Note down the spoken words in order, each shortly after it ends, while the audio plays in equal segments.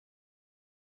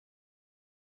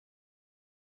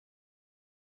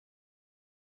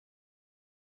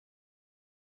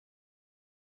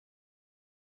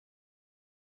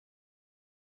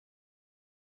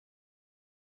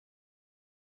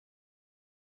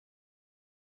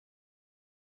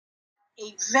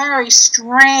A very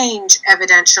strange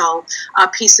evidential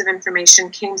piece of information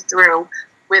came through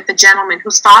with a gentleman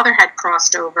whose father had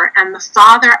crossed over, and the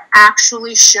father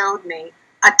actually showed me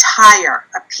a tire,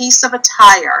 a piece of a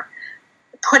tire,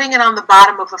 putting it on the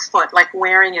bottom of a foot, like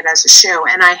wearing it as a shoe.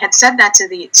 And I had said that to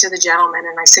the gentleman,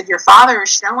 and I said, your father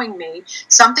is showing me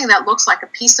something that looks like a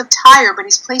piece of tire, but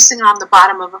he's placing it on the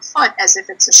bottom of a foot as if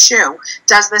it's a shoe.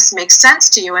 Does this make sense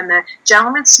to you? And the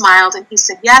gentleman smiled, and he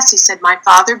said, yes. He said, my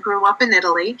father grew up in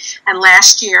Italy, and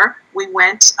last year we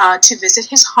went to visit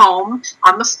his home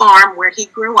on the farm where he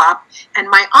grew up, and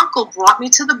my uncle brought me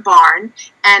to the barn,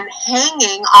 and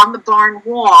hanging on the barn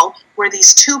wall were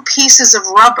these two pieces of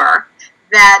rubber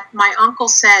that my uncle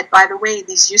said, by the way,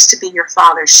 these used to be your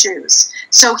father's shoes.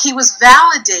 So he was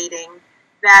validating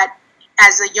that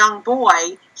as a young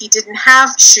boy, he didn't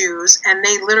have shoes, and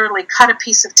they literally cut a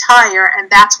piece of tire, and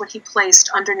that's what he placed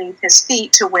underneath his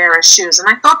feet to wear as shoes. And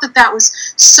I thought that that was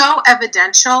so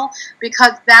evidential,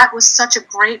 because that was such a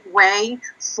great way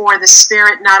for the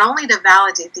spirit not only to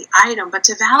validate the item, but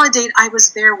to validate I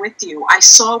was there with you. I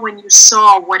saw when you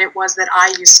saw what it was that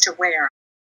I used to wear.